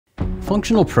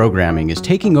Functional programming is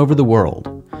taking over the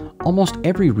world. Almost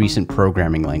every recent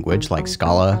programming language like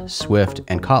Scala, Swift,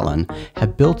 and Kotlin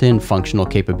have built-in functional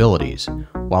capabilities,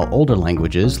 while older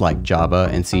languages like Java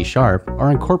and C# are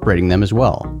incorporating them as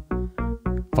well.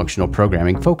 Functional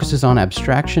programming focuses on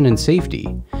abstraction and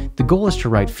safety. The goal is to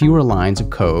write fewer lines of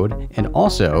code and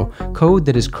also code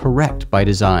that is correct by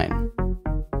design.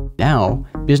 Now,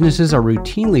 businesses are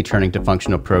routinely turning to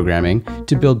functional programming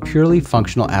to build purely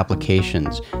functional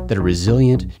applications that are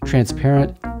resilient,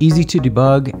 transparent, easy to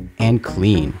debug, and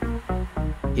clean.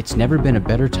 It's never been a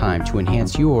better time to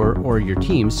enhance your or your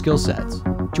team's skill sets.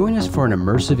 Join us for an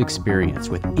immersive experience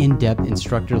with in-depth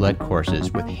instructor-led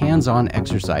courses with hands-on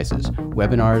exercises,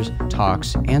 webinars,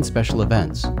 talks, and special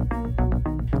events.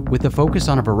 With a focus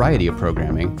on a variety of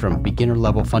programming, from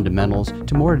beginner-level fundamentals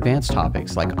to more advanced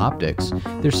topics like optics,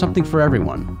 there's something for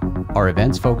everyone. Our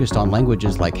events focused on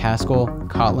languages like Haskell,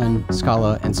 Kotlin,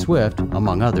 Scala, and Swift,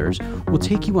 among others, will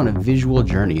take you on a visual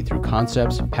journey through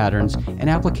concepts, patterns, and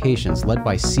applications led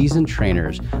by seasoned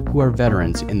trainers who are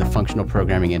veterans in the functional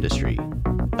programming industry.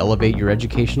 Elevate your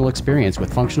educational experience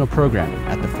with functional programming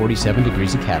at the 47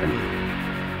 Degrees Academy.